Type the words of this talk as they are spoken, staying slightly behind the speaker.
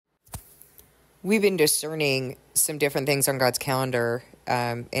We've been discerning some different things on God's calendar,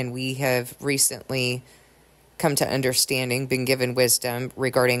 and we have recently come to understanding, been given wisdom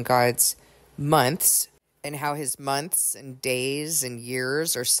regarding God's months and how his months and days and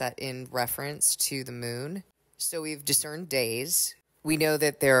years are set in reference to the moon. So we've discerned days. We know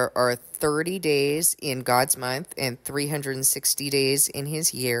that there are 30 days in God's month and 360 days in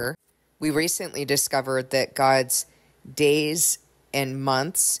his year. We recently discovered that God's days and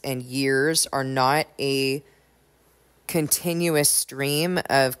months and years are not a continuous stream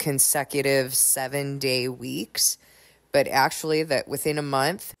of consecutive 7-day weeks, but actually that within a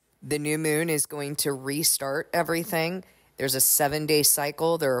month, the new moon is going to restart everything. There's a 7-day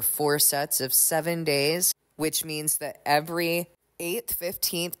cycle. There are 4 sets of 7 days, which means that every 8th,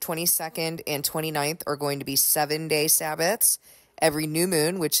 15th, 22nd, and 29th are going to be 7-day Sabbaths. Every new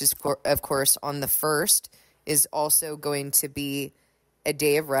moon, which is, of course, on the 1st, is also going to be a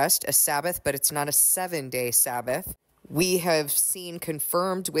day of rest, a Sabbath, but it's not a 7-day Sabbath. We have seen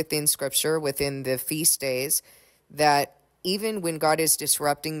confirmed within Scripture, within the feast days, that even when God is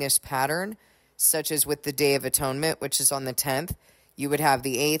disrupting this pattern, such as with the Day of Atonement, which is on the 10th, you would have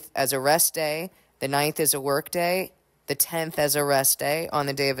the 8th as a rest day, the 9th as a work day, the 10th as a rest day on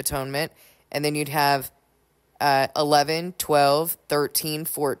the Day of Atonement, and then you'd have 11, 12, 13,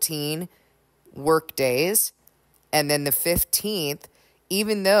 14 work days, and then the 15th,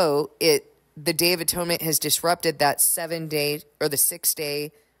 even though the Day of Atonement has disrupted that 7-day or the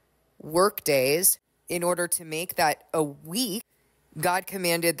 6-day work days, in order to make that a week, God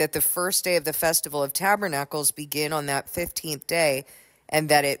commanded that the first day of the Festival of Tabernacles begin on that 15th day and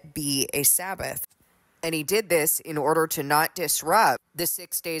that it be a Sabbath. And he did this in order to not disrupt the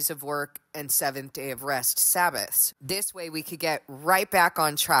 6 days of work and 7th day of rest Sabbaths. This way we could get right back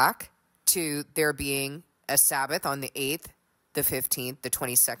on track to there being a Sabbath on the 8th, the 15th, the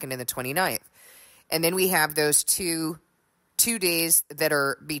 22nd, and the 29th. And then we have those two days that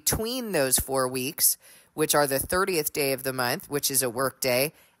are between those 4 weeks, which are the 30th day of the month, which is a work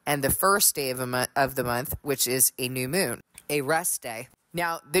day, and the first day of the month, which is a new moon, a rest day.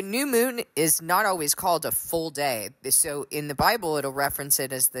 Now, the new moon is not always called a full day. So in the Bible, it'll reference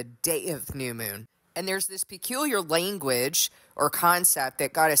it as the day of new moon. And there's this peculiar language or concept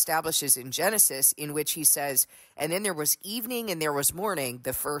that God establishes in Genesis in which he says, and then there was evening and there was morning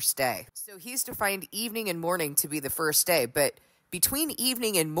the first day. So he's defined evening and morning to be the first day. But between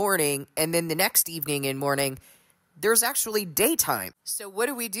evening and morning and then the next evening and morning, there's actually daytime. So what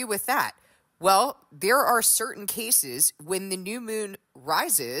do we do with that? Well, there are certain cases when the new moon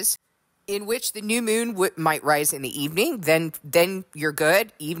rises in which the new moon might rise in the evening, then you're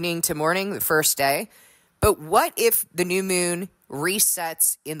good, evening to morning, the first day. But what if the new moon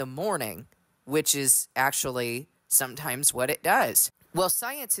resets in the morning, which is actually sometimes what it does? Well,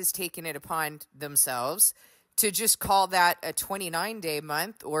 science has taken it upon themselves to just call that a 29-day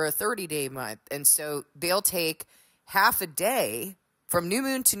month or a 30-day month. And so they'll take half a day from new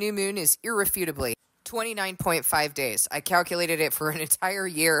moon to new moon is irrefutably 29.5 days. I calculated it for an entire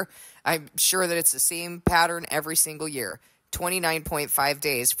year. I'm sure that it's the same pattern every single year. 29.5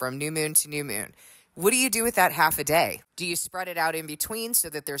 days from new moon to new moon. What do you do with that half a day? Do you spread it out in between so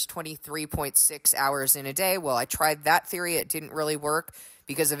that there's 23.6 hours in a day? Well, I tried that theory. It didn't really work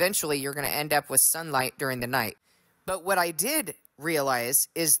because eventually you're going to end up with sunlight during the night. But what I did realize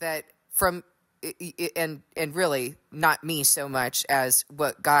is that and really not me so much as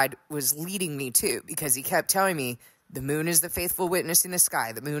what God was leading me to, because he kept telling me the moon is the faithful witness in the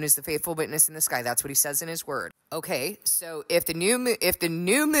sky. The moon is the faithful witness in the sky. That's what he says in his word. Okay, so if the new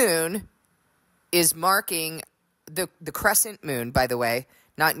moon is marking the crescent moon, by the way,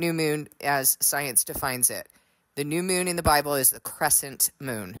 not new moon as science defines it. The new moon in the Bible is the crescent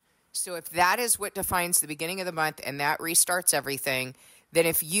moon. So if that is what defines the beginning of the month and that restarts everything, then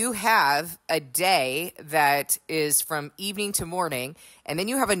if you have a day that is from evening to morning, and then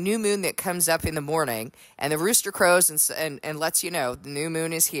you have a new moon that comes up in the morning, and the rooster crows and lets you know the new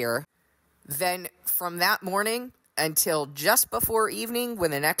moon is here, then from that morning until just before evening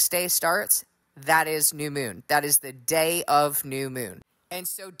when the next day starts, that is new moon. That is the day of new moon. And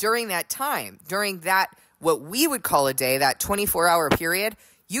so during that time, during that, what we would call a day, that 24-hour period,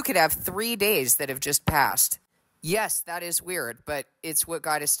 you could have 3 days that have just passed. Yes, that is weird, but it's what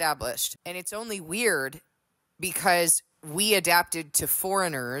God established. And it's only weird because we adapted to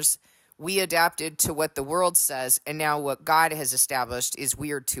foreigners, we adapted to what the world says, and now what God has established is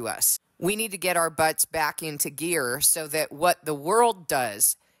weird to us. We need to get our butts back into gear so that what the world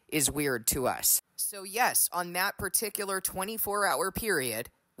does is weird to us. So yes, on that particular 24-hour period,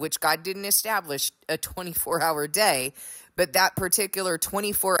 which God didn't establish a 24-hour day, But that particular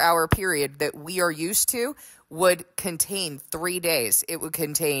 24-hour period that we are used to would contain 3 days. It would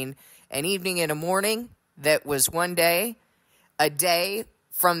contain an evening and a morning that was one day, a day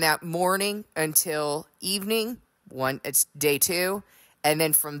from that morning until evening, it's day 2, and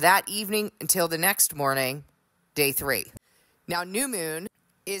then from that evening until the next morning, day 3. Now, new moon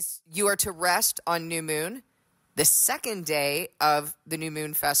you are to rest on new moon. The second day of the new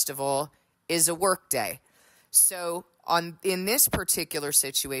moon festival is a work day. So in this particular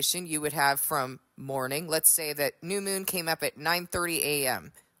situation, you would have from morning, let's say that new moon came up at 9:30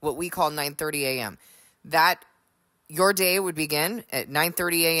 a.m., what we call 9:30 a.m. That your day would begin at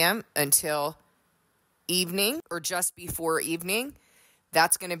 9:30 a.m. until evening or just before evening.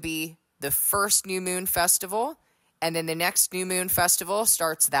 That's going to be the first new moon festival. And then the next new moon festival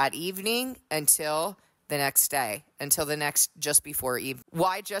starts that evening until the next day, until the next just before evening.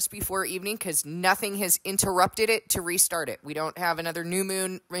 Why just before evening? Because nothing has interrupted it to restart it. We don't have another new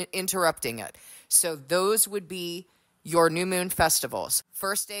moon interrupting it. So those would be your new moon festivals.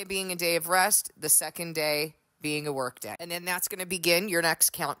 First day being a day of rest, the second day being a work day. And then that's going to begin your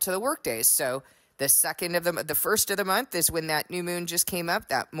next count to the work days. So the first of the month is when that new moon just came up,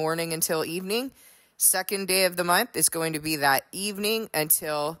 that morning until evening. Second day of the month is going to be that evening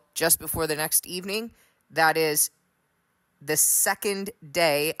until just before the next evening. That is the second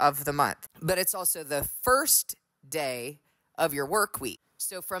day of the month. But it's also the first day of your work week.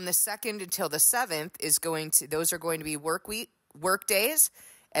 So from the 2nd until the 7th those are going to be work days.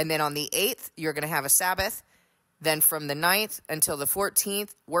 And then on the 8th, you're going to have a Sabbath. Then from the 9th until the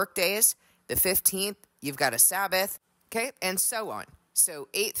 14th, work days. The 15th, you've got a Sabbath. Okay, and so on. So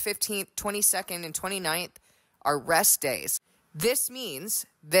 8th, 15th, 22nd, and 29th are rest days. This means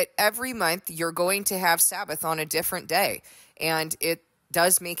that every month you're going to have Sabbath on a different day, and it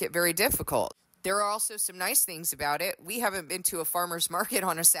does make it very difficult. There are also some nice things about it. We haven't been to a farmer's market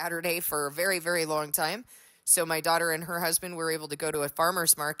on a Saturday for a very, very long time, so my daughter and her husband were able to go to a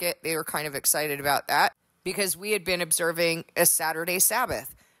farmer's market. They were kind of excited about that because we had been observing a Saturday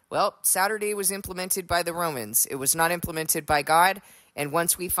Sabbath. Well, Saturday was implemented by the Romans. It was not implemented by God. And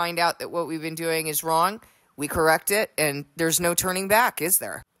once we find out that what we've been doing is wrong, we correct it, and there's no turning back, is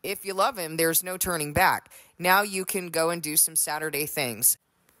there? If you love him, there's no turning back. Now you can go and do some Saturday things.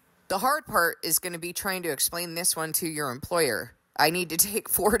 The hard part is going to be trying to explain this one to your employer. I need to take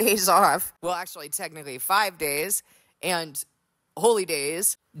 4 days off. Well, actually, technically 5 days and holy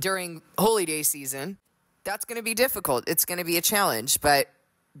days during holy day season. That's going to be difficult. It's going to be a challenge, but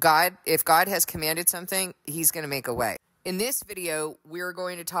if God has commanded something, he's going to make a way. In this video, we're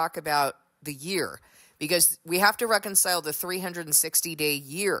going to talk about the year because we have to reconcile the 360-day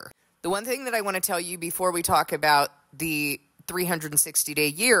year. The one thing that I want to tell you before we talk about the 360-day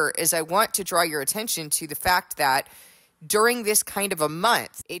year is I want to draw your attention to the fact that during this kind of a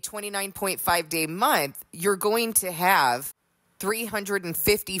month, a 29.5-day month, you're going to have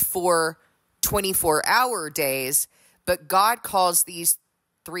 354 24-hour days, but God calls these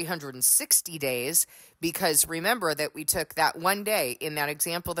 360 days because remember that we took that one day in that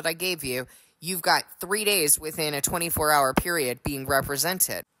example that I gave you. You've got 3 days within a 24-hour period being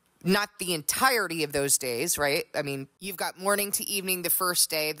represented. Not the entirety of those days, right? I mean, you've got morning to evening the first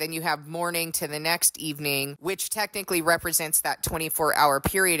day, then you have morning to the next evening, which technically represents that 24-hour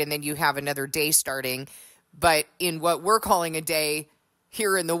period, and then you have another day starting. But in what we're calling a day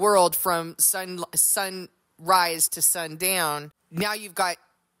here in the world from sunrise to sundown, now you've got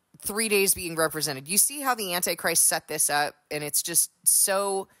 3 days being represented. You see how the Antichrist set this up, and it's just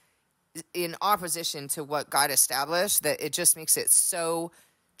so in opposition to what God established that it just makes it so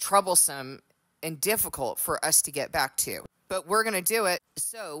troublesome and difficult for us to get back to. But we're going to do it.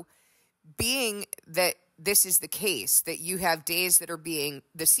 So being that this is the case, that you have days that are being,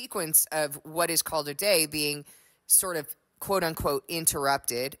 the sequence of what is called a day being sort of quote unquote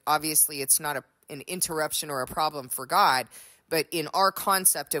interrupted. Obviously, it's not an interruption or a problem for God, but in our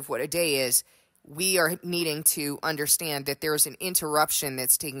concept of what a day is, we are needing to understand that there's an interruption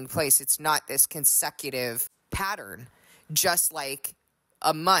that's taking place. It's not this consecutive pattern, just like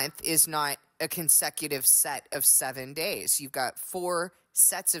a month is not a consecutive set of 7 days. You've got 4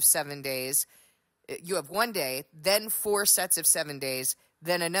 sets of 7 days. You have 1 day, then 4 sets of 7 days,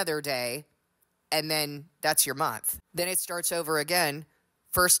 then another day, and then that's your month. Then it starts over again,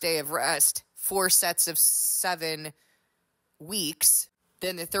 first day of rest, 4 sets of 7 weeks,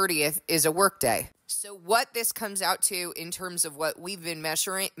 then the 30th is a work day. So what this comes out to in terms of what we've been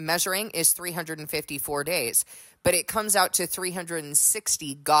measuring is 354 days, but it comes out to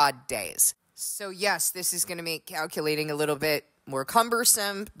 360 God days. So yes, this is going to make calculating a little bit more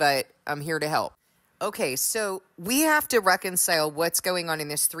cumbersome, but I'm here to help. Okay, so we have to reconcile what's going on in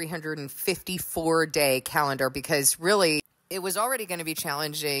this 354-day calendar, because really it was already going to be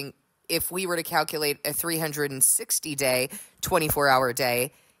challenging if we were to calculate a 360-day, 24-hour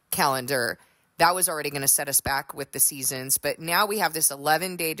day calendar. That was already going to set us back with the seasons. But now we have this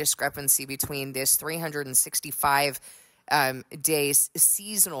 11-day discrepancy between this 365 days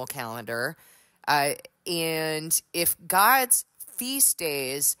seasonal calendar. And if God's feast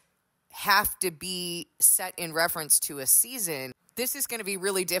days have to be set in reference to a season, this is going to be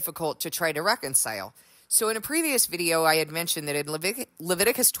really difficult to try to reconcile. So in a previous video, I had mentioned that in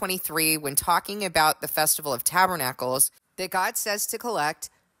Leviticus 23, when talking about the Festival of Tabernacles, that God says to collect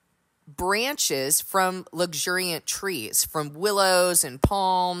branches from luxuriant trees, from willows and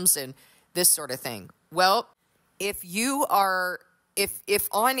palms and this sort of thing. Well, if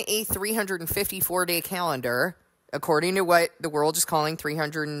on a 354-day calendar, according to what the world is calling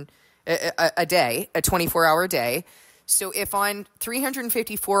 300 a day, a 24-hour day. So if on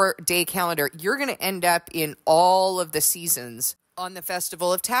 354-day calendar, you're going to end up in all of the seasons on the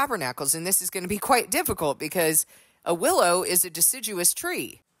Festival of Tabernacles. And this is going to be quite difficult because a willow is a deciduous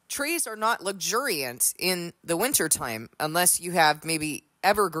tree. Trees are not luxuriant in the wintertime unless you have maybe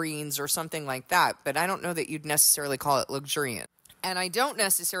evergreens or something like that. But I don't know that you'd necessarily call it luxuriant. And I don't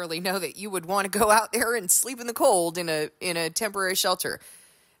necessarily know that you would want to go out there and sleep in the cold in a temporary shelter.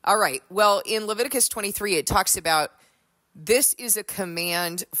 All right. Well, in Leviticus 23, it talks about this is a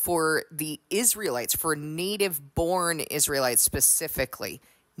command for the Israelites, for native-born Israelites specifically.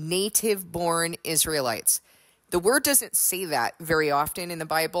 Native-born Israelites. The word doesn't say that very often in the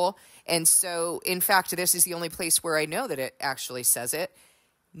Bible. And so, in fact, this is the only place where I know that it actually says it.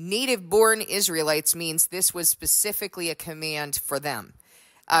 Native-born Israelites means this was specifically a command for them.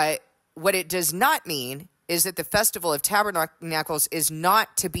 What it does not mean is that the Festival of Tabernacles is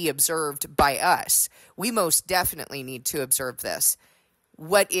not to be observed by us. We most definitely need to observe this.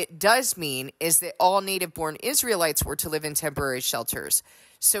 What it does mean is that all native-born Israelites were to live in temporary shelters.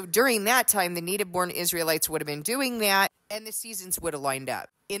 So during that time, the native-born Israelites would have been doing that, and the seasons would have lined up.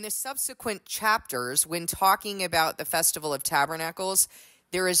 In the subsequent chapters, when talking about the Festival of Tabernacles,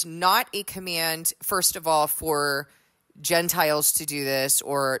 there is not a command, first of all, for Gentiles to do this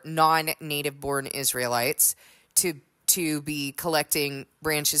or non-native born Israelites to be collecting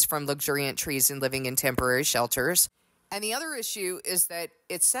branches from luxuriant trees and living in temporary shelters. And the other issue is that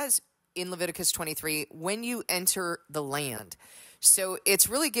it says in Leviticus 23, when you enter the land. So it's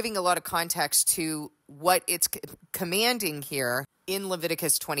really giving a lot of context to what it's commanding here in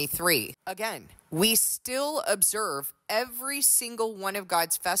Leviticus 23. Again, we still observe every single one of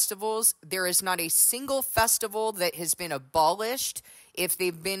God's festivals. There is not a single festival that has been abolished if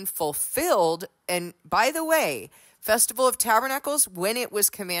they've been fulfilled. And by the way, Festival of Tabernacles, when it was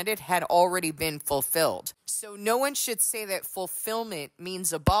commanded, had already been fulfilled. So no one should say that fulfillment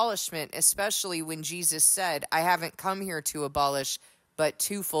means abolishment, especially when Jesus said, I haven't come here to abolish, but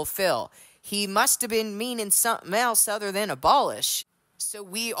to fulfill. He must have been meaning something else other than abolish. So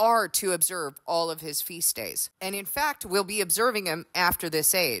we are to observe all of his feast days. And in fact, we'll be observing them after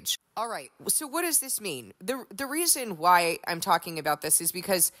this age. All right, so what does this mean? The reason why I'm talking about this is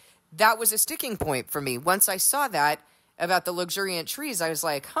because that was a sticking point for me. Once I saw that about the luxuriant trees, I was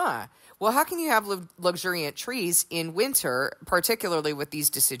like, well, how can you have luxuriant trees in winter, particularly with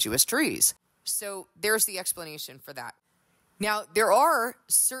these deciduous trees? So there's the explanation for that. Now, there are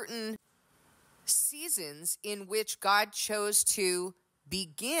certain seasons in which God chose to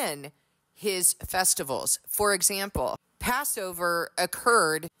begin his festivals. For example, Passover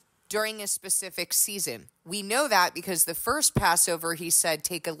occurred during a specific season. We know that because the first Passover, he said,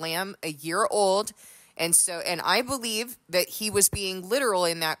 take a lamb a year old. And I believe that he was being literal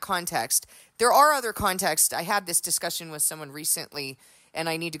in that context. There are other contexts. I had this discussion with someone recently, and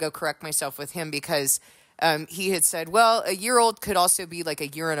I need to go correct myself with him because he had said, well, a year old could also be like a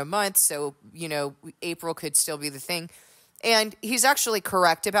year and a month. So, April could still be the thing. And he's actually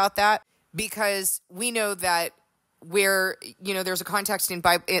correct about that because we know that where, there's a context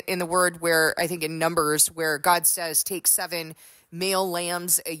in the word where I think in Numbers where God says, take 7 male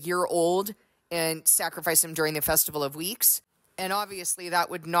lambs a year old and sacrifice them during the Festival of Weeks. And obviously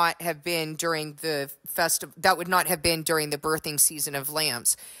that would not have been during the birthing season of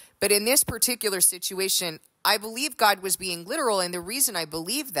lambs. But in this particular situation, I believe God was being literal. And the reason I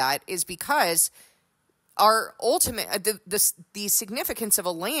believe that is because our ultimate, the significance of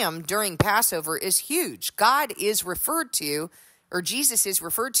a lamb during Passover is huge. God is referred to, or Jesus is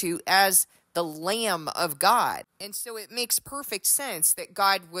referred to as the Lamb of God. And so it makes perfect sense that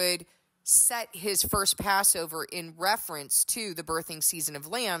God would set his first Passover in reference to the birthing season of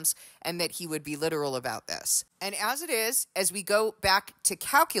lambs, and that he would be literal about this. And as it is, as we go back to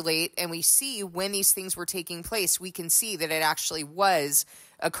calculate and we see when these things were taking place, we can see that it actually was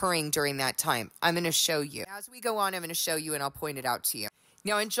occurring during that time. I'm going to show you. As we go on, I'm going to show you and I'll point it out to you.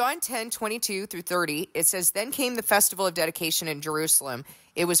 Now, in John 10:22 through 30, it says, "Then came the festival of dedication in Jerusalem.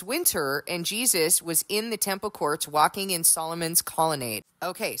 It was winter, and Jesus was in the temple courts walking in Solomon's colonnade."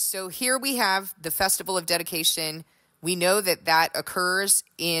 Okay, so here we have the festival of dedication. We know that that occurs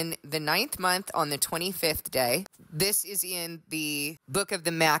in the 9th month on the 25th day. This is in the book of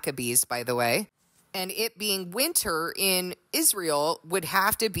the Maccabees, by the way. And it being winter in Israel would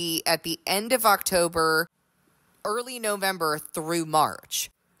have to be at the end of October, early November through March.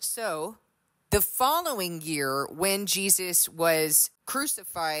 So the following year, when Jesus was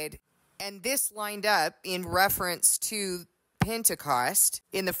crucified, and this lined up in reference to Pentecost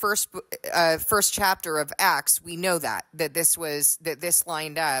in the first chapter of Acts, we know that this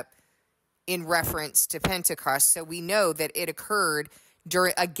lined up in reference to Pentecost. So we know that it occurred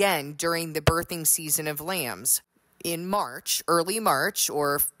during the birthing season of lambs in March, early March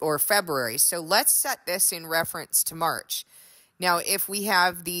or February. So let's set this in reference to March. Now, if we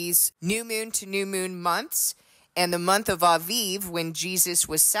have these new moon to new moon months, and the month of Aviv, when Jesus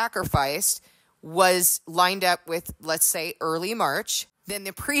was sacrificed, was lined up with, let's say, early March, then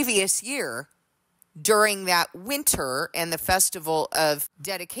the previous year, during that winter and the festival of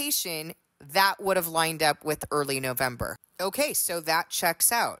dedication, that would have lined up with early November. Okay, so that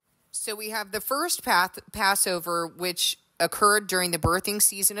checks out. So we have the first Passover, which occurred during the birthing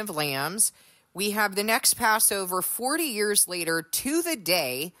season of lambs. We have the next Passover 40 years later to the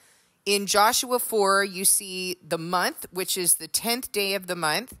day. In Joshua 4, you see the month, which is the 10th day of the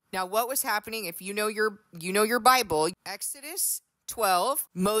month. Now, what was happening, if you know your Bible, Exodus 12,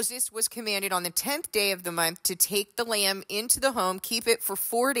 Moses was commanded on the 10th day of the month to take the lamb into the home, keep it for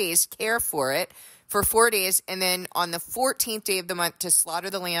 4 days, care for it for 4 days, and then on the 14th day of the month to slaughter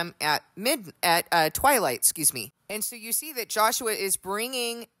the lamb at twilight, And so you see that Joshua is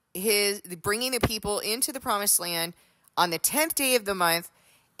bringing the people into the promised land on the 10th day of the month.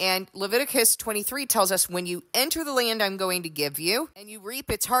 And Leviticus 23 tells us, when you enter the land I'm going to give you and you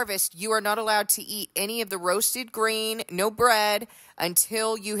reap its harvest, you are not allowed to eat any of the roasted grain, no bread,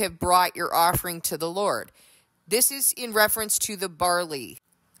 until you have brought your offering to the Lord. This is in reference to the barley.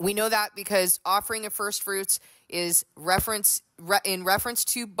 We know that because offering of first fruits is in reference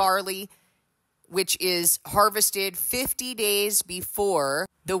to barley, which is harvested 50 days before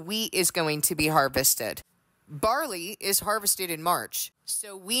the wheat is going to be harvested. Barley is harvested in March.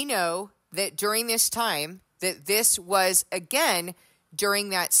 So we know that during this time, that this was, again, during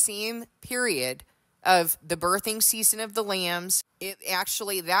that same period of the birthing season of the lambs. It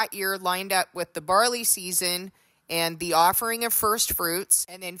actually, that year, lined up with the barley season and the offering of first fruits.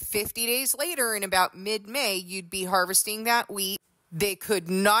 And then 50 days later, in about mid-May, you'd be harvesting that wheat. They could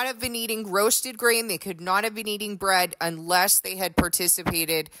not have been eating roasted grain. They could not have been eating bread unless they had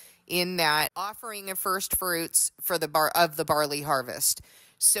participated in that offering of first fruits for the barley harvest.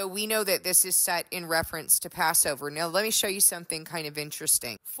 So we know that this is set in reference to Passover. Now, let me show you something kind of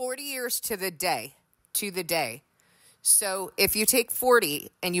interesting. 40 years to the day. So if you take 40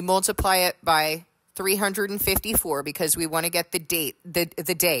 and you multiply it by 354, because we want to get the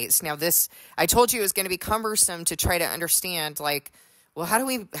days. Now, this, I told you it was going to be cumbersome to try to understand, like, well, how do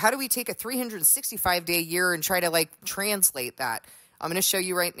we take a 365 day year and try to translate that? I'm going to show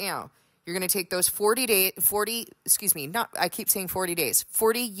you right now. You're going to take those 40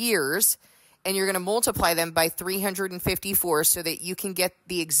 years, and you're going to multiply them by 354 so that you can get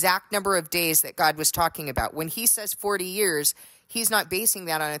the exact number of days that God was talking about. When he says 40 years, he's not basing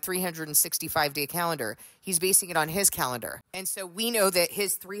that on a 365-day calendar. He's basing it on his calendar. And so we know that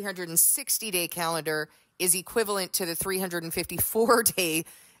his 360-day calendar is equivalent to the 354-day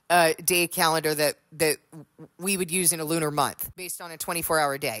day calendar that we would use in a lunar month based on a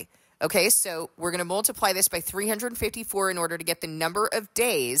 24-hour day. Okay, so we're going to multiply this by 354 in order to get the number of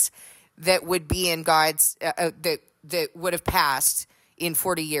days that would be in God's, that would have passed in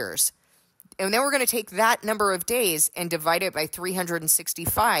 40 years. And then we're going to take that number of days and divide it by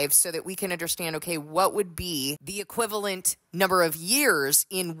 365 so that we can understand, okay, what would be the equivalent number of years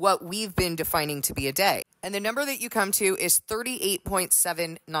in what we've been defining to be a day. And the number that you come to is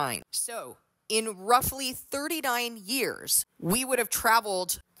 38.79. So in roughly 39 years, we would have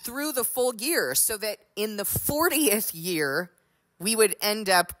traveled through the full year so that in the 40th year, we would end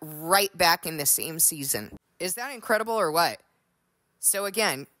up right back in the same season. Is that incredible or what? So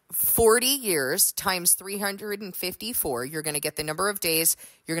again, 40 years times 354, you're going to get the number of days.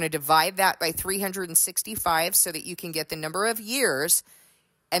 You're going to divide that by 365 so that you can get the number of years.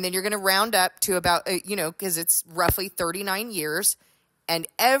 And then you're going to round up to about, because it's roughly 39 years. And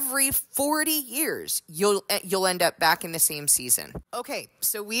every 40 years, you'll end up back in the same season. Okay,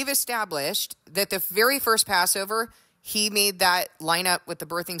 so we've established that the very first Passover, he made that line up with the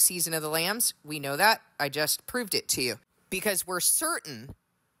birthing season of the lambs. We know that. I just proved it to you. Because we're certain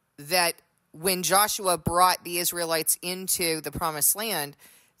that when Joshua brought the Israelites into the promised land,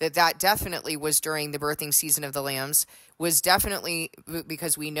 that definitely was during the birthing season of the lambs, was definitely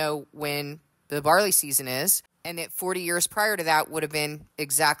because we know when the barley season is, and that 40 years prior to that would have been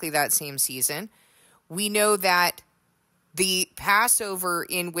exactly that same season. We know that the Passover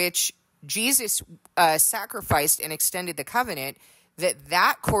in which Jesus sacrificed and extended the covenant,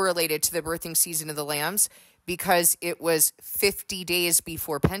 that correlated to the birthing season of the lambs because it was 50 days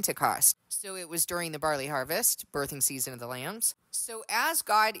before Pentecost. So it was during the barley harvest, birthing season of the lambs. So as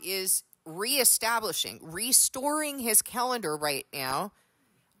God is reestablishing, restoring his calendar right now,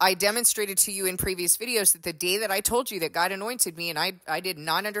 I demonstrated to you in previous videos that the day that I told you that God anointed me, and I did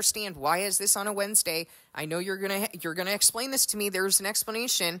not understand, why is this on a Wednesday? I know you're gonna explain this to me. There's an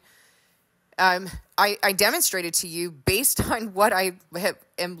explanation. I demonstrated to you based on what I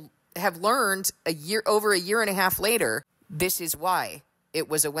have learned over a year and a half later. This is why it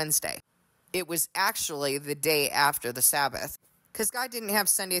was a Wednesday. It was actually the day after the Sabbath, because God didn't have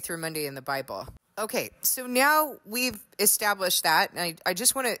Sunday through Monday in the Bible. Okay, so now we've established that, and I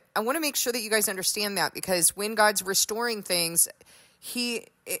just want to make sure that you guys understand that, because when God's restoring things,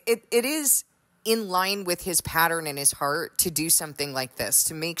 it is in line with his pattern and his heart to do something like this,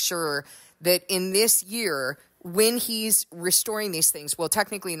 to make sure that in this year, when he's restoring these things, well,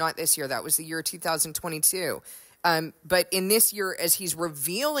 technically not this year, that was the year 2022, but in this year, as he's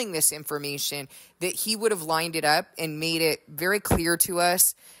revealing this information, that he would have lined it up and made it very clear to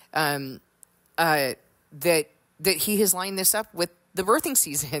us, that he has lined this up with the birthing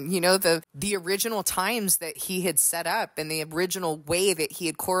season, the original times that he had set up and the original way that he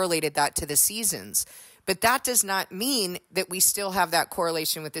had correlated that to the seasons. But that does not mean that we still have that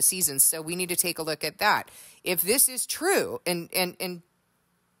correlation with the seasons. So we need to take a look at that. If this is true, and on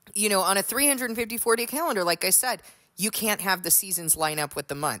a 354-day calendar, like I said, you can't have the seasons line up with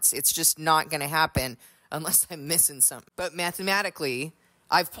the months. It's just not going to happen unless I'm missing something. But mathematically,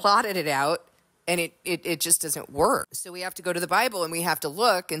 I've plotted it out, and it just doesn't work. So we have to go to the Bible, and we have to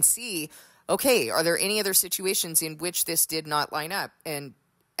look and see, okay, are there any other situations in which this did not line up? And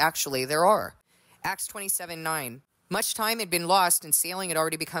actually, there are. Acts 27:9. Much time had been lost, and sailing had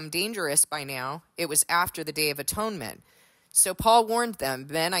already become dangerous by now. It was after the Day of Atonement. So Paul warned them,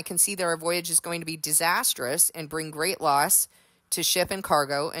 "Men, I can see that our voyage is going to be disastrous and bring great loss to ship and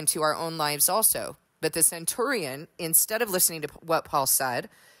cargo and to our own lives also." But the centurion, instead of listening to what Paul said,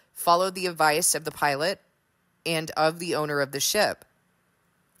 followed the advice of the pilot and of the owner of the ship,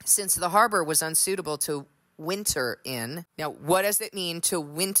 since the harbor was unsuitable to winter in. Now, what does it mean to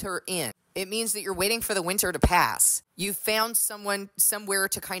winter in? It means that you're waiting for the winter to pass. You found somewhere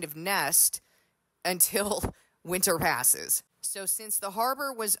to kind of nest until winter passes. So since the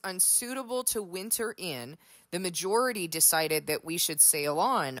harbor was unsuitable to winter in, the majority decided that we should sail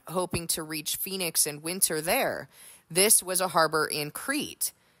on, hoping to reach Phoenix and winter there. This was a harbor in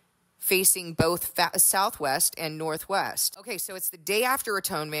Crete, facing both southwest and northwest. Okay, so it's the day after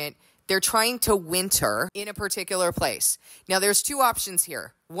Atonement. They're trying to winter in a particular place. Now, there's two options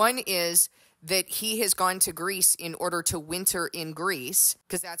here. One is that he has gone to Greece in order to winter in Greece,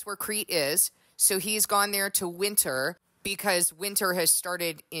 because that's where Crete is. So he's gone there to winter because winter has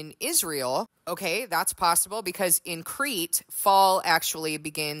started in Israel. Okay, that's possible, because in Crete, fall actually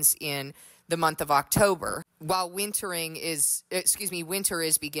begins in the month of October, while winter is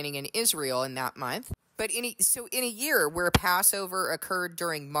beginning in Israel in that month. But in a year where Passover occurred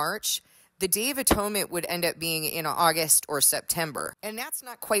during March, the Day of Atonement would end up being in August or September. And that's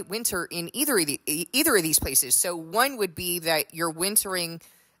not quite winter in either of these places. So one would be that you're wintering,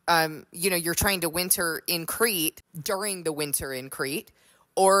 you're trying to winter in Crete during the winter in Crete,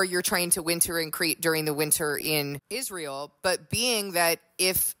 or you're trying to winter in Crete during the winter in Israel. But being that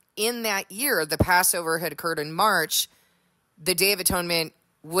if in that year the Passover had occurred in March, the Day of Atonement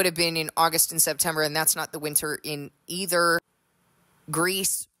would have been in August and September, and that's not the winter in either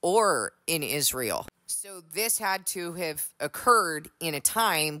Greece or in Israel. So this had to have occurred in a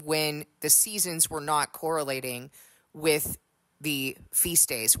time when the seasons were not correlating with the feast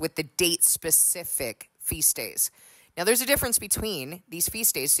days, with the date-specific feast days. Now, there's a difference between these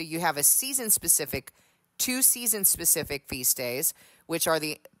feast days. So you have a season-specific, two season-specific feast days, which are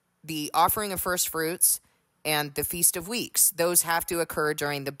the the offering of first fruits and the Feast of Weeks. Those have to occur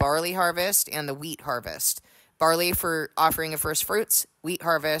during the barley harvest and the wheat harvest. Barley for offering of first fruits, wheat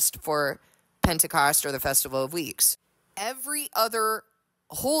harvest for Pentecost or the Festival of Weeks. Every other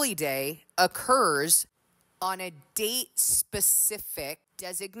holy day occurs on a date-specific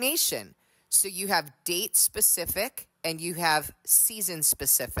designation. So you have date-specific and you have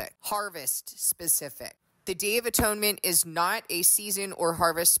season-specific, harvest-specific. The Day of Atonement is not a season or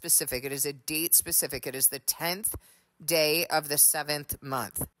harvest specific. It is a date specific. It is the 10th day of the 7th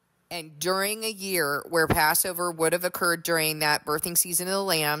month. And during a year where Passover would have occurred during that birthing season of the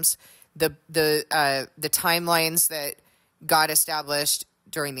lambs, the timelines that God established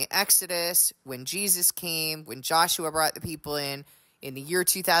during the Exodus, when Jesus came, when Joshua brought the people in the year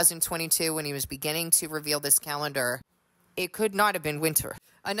 2022, when he was beginning to reveal this calendar, it could not have been winter.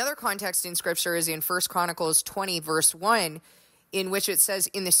 Another context in Scripture is in 1 Chronicles 20, verse 1, in which it says,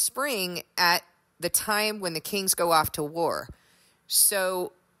 in the spring, at the time when the kings go off to war.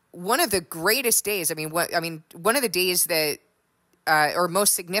 So one of the greatest days, one of the days that, or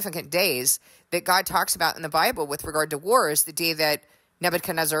most significant days that God talks about in the Bible with regard to war is the day that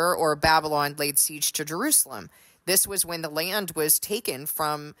Nebuchadnezzar or Babylon laid siege to Jerusalem. This was when the land was taken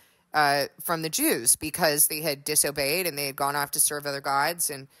from the Jews because they had disobeyed and they had gone off to serve other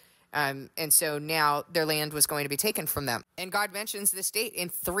gods, and so now their land was going to be taken from them. And God mentions this date in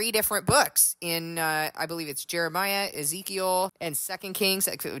 3 different books. In I believe it's Jeremiah, Ezekiel, and 2 Kings.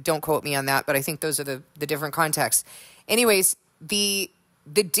 Don't quote me on that, but I think those are the different contexts. Anyways, the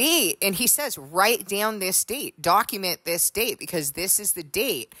date, and he says, write down this date, document this date, because this is the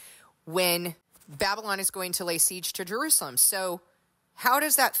date when Babylon is going to lay siege to Jerusalem. So how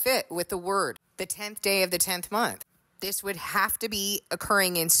does that fit with the word? The 10th day of the 10th month. This would have to be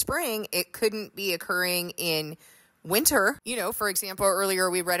occurring in spring. It couldn't be occurring in winter. For example, earlier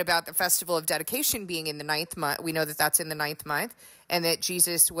we read about the Festival of Dedication being in the 9th month. We know that that's in the 9th month, and that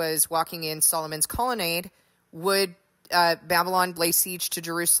Jesus was walking in Solomon's colonnade. Would Babylon lay siege to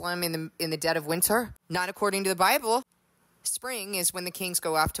Jerusalem in the dead of winter? Not according to the Bible. Spring is when the kings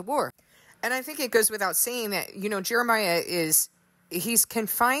go off to war. And I think it goes without saying that, Jeremiah he's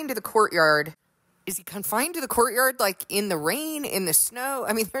confined to the courtyard. Is he confined to the courtyard like in the rain, in the snow?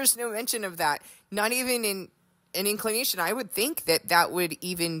 There's no mention of that. Not even in an inclination. I would think that would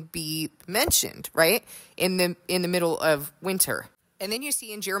even be mentioned, right? In the middle of winter. And then you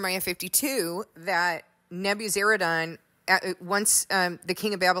see in Jeremiah 52 that Nebuzaradan, once the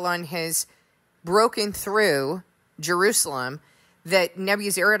king of Babylon has broken through Jerusalem, that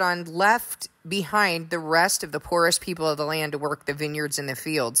Nebuzaradan left behind the rest of the poorest people of the land to work the vineyards and the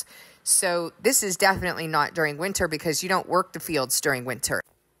fields. So this is definitely not during winter, because you don't work the fields during winter.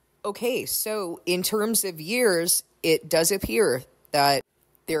 Okay, so in terms of years, it does appear that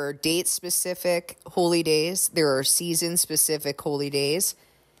there are date-specific holy days, there are season-specific holy days,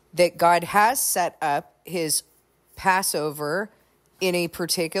 that God has set up his Passover in a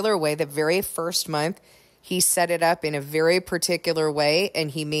particular way. The very first month, he set it up in a very particular way,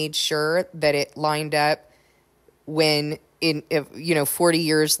 and he made sure that it lined up 40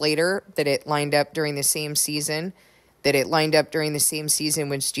 years later, that it lined up during the same season, that it lined up during the same season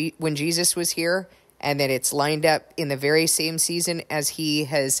when Jesus was here, and that it's lined up in the very same season as he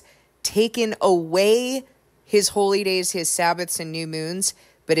has taken away his holy days, his Sabbaths and new moons,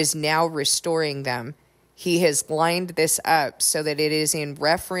 but is now restoring them. He has lined this up so that it is in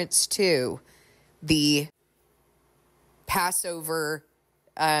reference to the Passover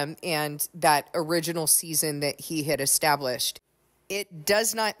and that original season that he had established. It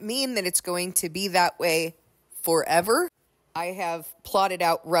does not mean that it's going to be that way forever. I have plotted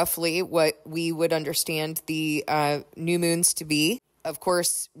out roughly what we would understand the new moons to be. Of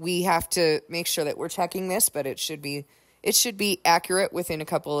course, we have to make sure that we're checking this, but it should be accurate within a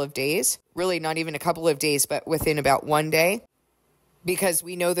couple of days. Really, not even a couple of days, but within about 1 day. Because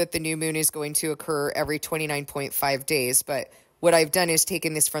we know that the new moon is going to occur every 29.5 days. But what I've done is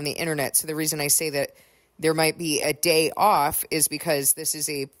taken this from the internet. So the reason I say that there might be a day off is because this is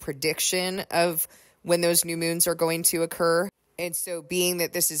a prediction of when those new moons are going to occur. And so being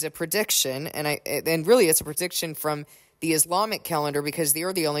that this is a prediction, and really it's a prediction from the Islamic calendar, because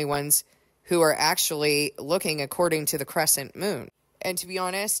they're the only ones who are actually looking according to the crescent moon. And to be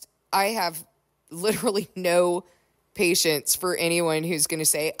honest, I have literally no patience for anyone who's going to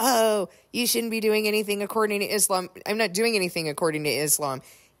say, oh, you shouldn't be doing anything according to Islam. I'm not doing anything according to Islam.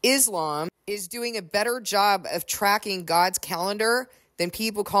 Islam is doing a better job of tracking God's calendar than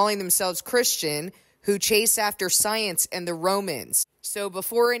people calling themselves Christian who chase after science and the Romans. So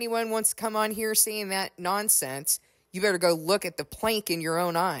before anyone wants to come on here saying that nonsense, you better go look at the plank in your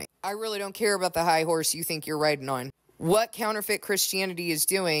own eye. I really don't care about the high horse you think you're riding on. What counterfeit Christianity is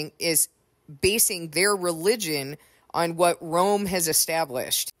doing is basing their religion on what Rome has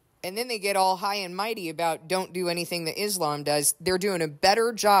established. And then they get all high and mighty about don't do anything that Islam does. They're doing a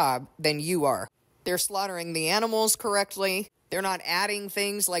better job than you are. They're slaughtering the animals correctly. They're not adding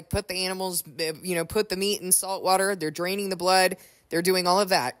things like put the animals, put the meat in salt water. They're draining the blood. They're doing all of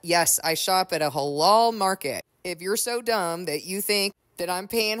that. Yes, I shop at a halal market. If you're so dumb that you think that I'm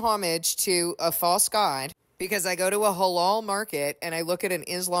paying homage to a false god because I go to a halal market and I look at an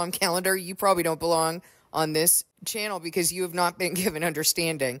Islam calendar, you probably don't belong on this channel because you have not been given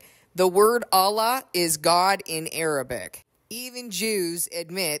understanding. The word Allah is God in Arabic. Even Jews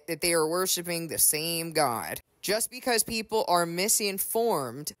admit that they are worshiping the same God. Just because people are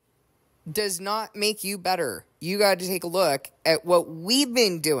misinformed does not make you better. You got to take a look at what we've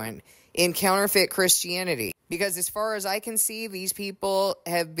been doing in counterfeit Christianity. Because as far as I can see, these people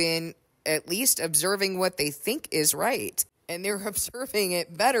have been at least observing what they think is right. And they're observing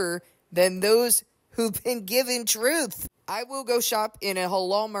it better than those who've been given truth. I will go shop in a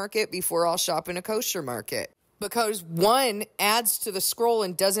halal market before I'll shop in a kosher market. Because one adds to the scroll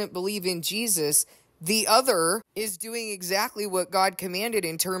and doesn't believe in Jesus. The other is doing exactly what God commanded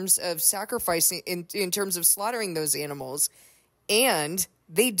in terms of sacrificing, in terms of slaughtering those animals. And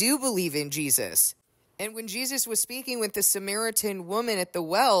they do believe in Jesus. And when Jesus was speaking with the Samaritan woman at the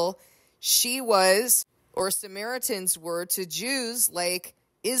well, Samaritans were to Jews like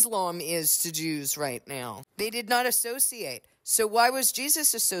Islam is to Jews right now. They did not associate. So why was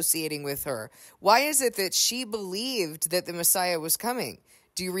Jesus associating with her? Why is it that she believed that the Messiah was coming?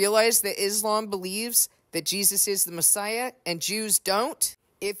 Do you realize that Islam believes that Jesus is the Messiah and Jews don't?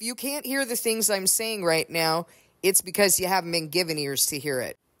 If you can't hear the things I'm saying right now, it's because you haven't been given ears to hear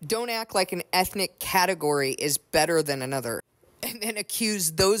it. Don't act like an ethnic category is better than another and then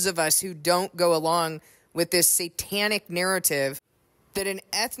accuse those of us who don't go along with this satanic narrative that an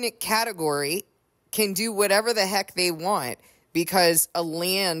ethnic category can do whatever the heck they want because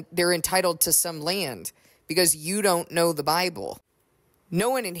they're entitled to some land because you don't know the Bible. No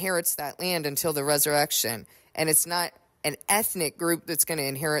one inherits that land until the resurrection, and it's not an ethnic group that's going to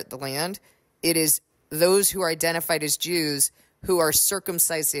inherit the land. It is those who are identified as Jews who are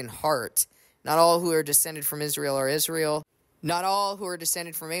circumcised in heart. Not all who are descended from Israel are Israel. Not all who are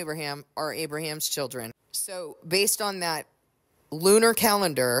descended from Abraham are Abraham's children. So based on that lunar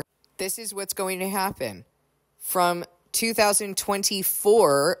calendar, this is what's going to happen. From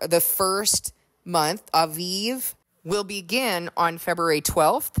 2024, the first month, Aviv, will begin on February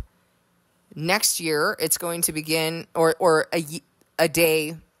 12th. Next year, it's going to begin, or a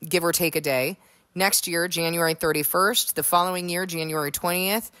day, give or take a day. Next year, January 31st. The following year, January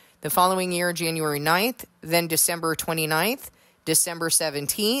 20th. The following year, January 9th. Then December 29th, December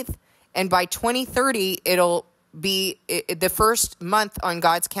 17th. And by 2030, it'll be the first month on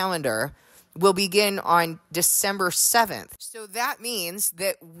God's calendar will begin on December 7th. So that means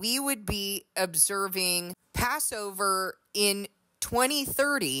that we would be observing Passover in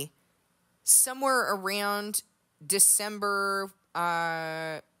 2030 somewhere around December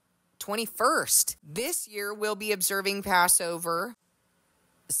 21st. This year we'll be observing Passover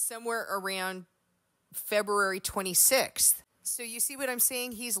somewhere around February 26th. So you see what I'm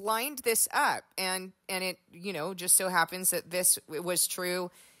saying? He's lined this up, and it, just so happens that this was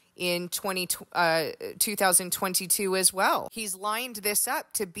true in 2022 as well. He's lined this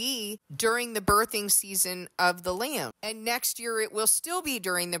up to be during the birthing season of the Lamb. And next year it will still be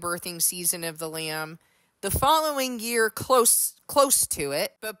during the birthing season of the Lamb. The following year, close to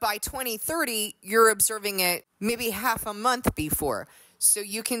it. But by 2030, you're observing it maybe half a month before. So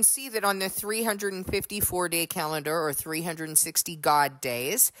you can see that on the 354-day calendar, or 360 God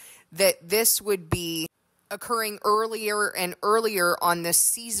days, that this would be occurring earlier and earlier on the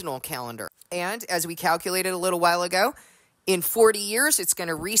seasonal calendar. And as we calculated a little while ago, in 40 years, it's going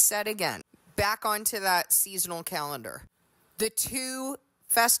to reset again, back onto that seasonal calendar. The two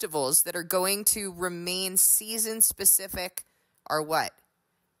festivals that are going to remain season-specific are what?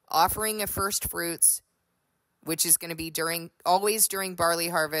 Offering of first fruits, which is going to be always during barley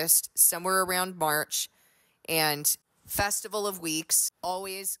harvest, somewhere around March, and Festival of Weeks,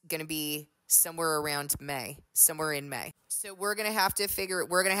 always going to be somewhere around May, somewhere in May. So we're going to have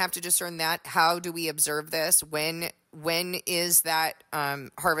to discern that. How do we observe this? When is that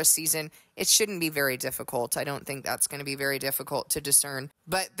harvest season? It shouldn't be very difficult. I don't think that's going to be very difficult to discern.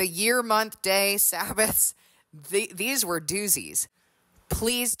 But the year, month, day, Sabbaths, these were doozies.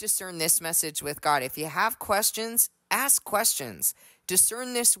 Please discern this message with God. If you have questions, ask questions.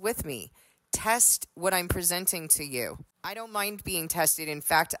 Discern this with me. Test what I'm presenting to you. I don't mind being tested. In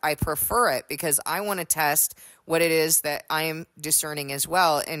fact, I prefer it because I want to test what it is that I am discerning as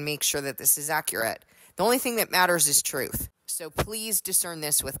well and make sure that this is accurate. The only thing that matters is truth. So please discern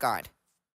this with God.